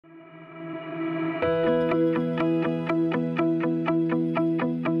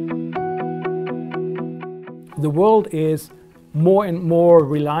The world is more and more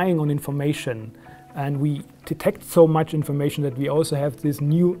relying on information, and we detect so much information that we also have this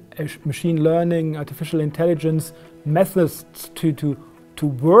new machine learning, artificial intelligence methods to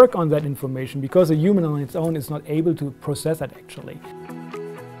work on that information, because a human on its own is not able to process that actually.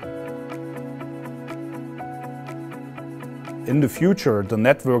 In the future, the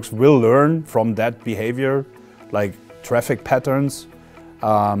networks will learn from that behavior, like traffic patterns,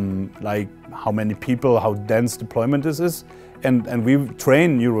 like how many people, how dense deployment this is. And we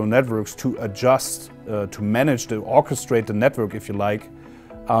train neural networks to adjust, to manage, to orchestrate the network, if you like,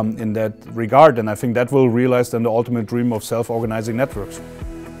 in that regard. And I think that will realize then the ultimate dream of self-organizing networks.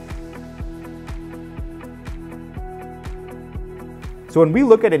 So when we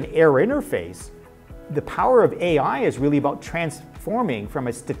look at an air interface, the power of AI is really about transforming from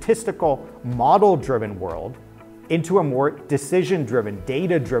a statistical model-driven world into a more decision-driven,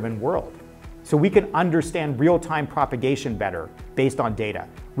 data-driven world. So we can understand real-time propagation better based on data.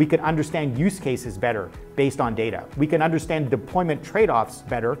 We can understand use cases better based on data. We can understand deployment trade-offs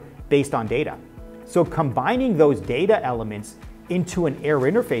better based on data. So combining those data elements into an air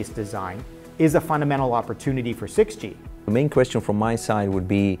interface design is a fundamental opportunity for 6G. The main question from my side would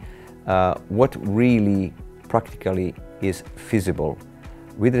be what really practically is feasible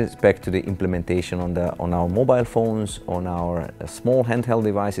with respect to the implementation on our mobile phones, on our small handheld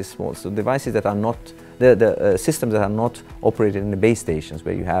devices, so devices that are not, the systems that are not operated in the base stations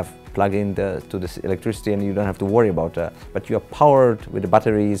where you have plug in to the electricity and you don't have to worry about that. But you are powered with the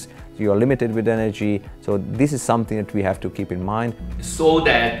batteries, you are limited with energy, so this is something that we have to keep in mind. So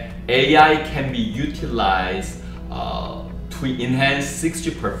that AI can be utilized to enhance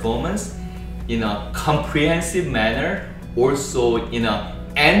 6G performance in a comprehensive manner, also in an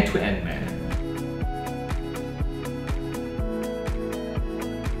end-to-end manner.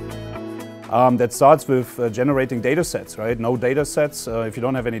 That starts with generating data sets, right? No data sets. If you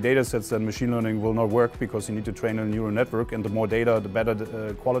don't have any data sets, then machine learning will not work, because you need to train a neural network, and the more data, the better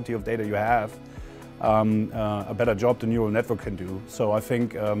the quality of data you have, a better job the neural network can do. So I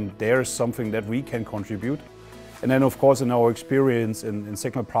think there's something that we can contribute. And then, of course, in our experience in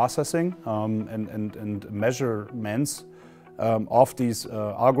signal processing and measurements of these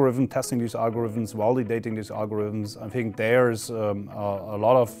algorithms, testing these algorithms, validating these algorithms, I think there's a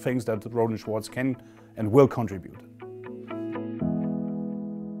lot of things that Rohde and Schwarz can and will contribute.